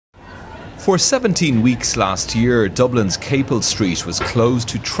For 17 weeks last year, Dublin's Capel Street was closed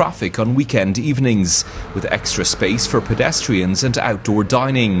to traffic on weekend evenings, with extra space for pedestrians and outdoor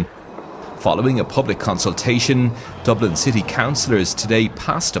dining. Following a public consultation, Dublin City councillors today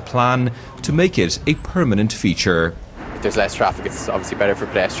passed a plan to make it a permanent feature. If there's less traffic, it's obviously better for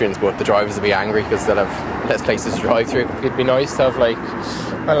pedestrians, but the drivers will be angry because they'll have less places to drive through. It'd be nice to have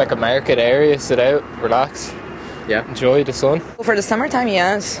like a market area, sit out, relax. Yeah, enjoy the sun. For the summertime,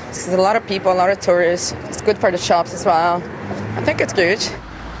 yes. There's a lot of people, a lot of tourists. It's good for the shops as well. I think it's good.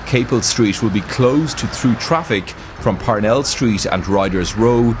 Capel Street will be closed to through traffic from Parnell Street and Riders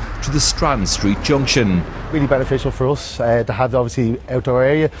Row to the Strand Street junction. Really beneficial for us to have obviously outdoor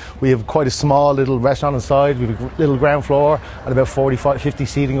area. We have quite a small little restaurant inside. We have a little ground floor and about 50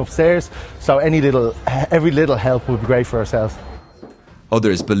 seating upstairs. So every little help would be great for ourselves.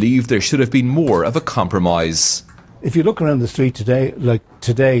 Others believe there should have been more of a compromise. If you look around the street today, like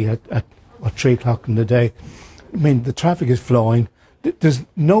today at 3 o'clock in the day, I mean, the traffic is flowing. There's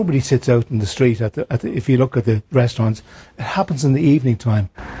nobody sits out in the street if you look at the restaurants. It happens in the evening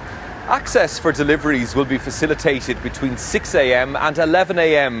time. Access for deliveries will be facilitated between 6 a.m. and 11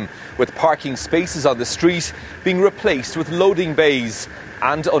 a.m, with parking spaces on the street being replaced with loading bays.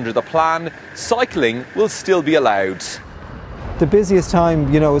 And under the plan, cycling will still be allowed. The busiest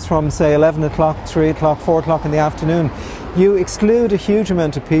time, is from, say, 11 o'clock, 3 o'clock, 4 o'clock in the afternoon. You exclude a huge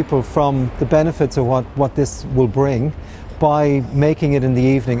amount of people from the benefits of what this will bring by making it in the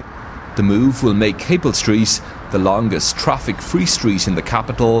evening. The move will make Capel Street the longest traffic-free street in the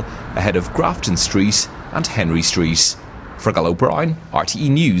capital, ahead of Grafton Street and Henry Street. For O'Brien, RTE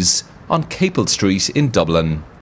News on Capel Street in Dublin.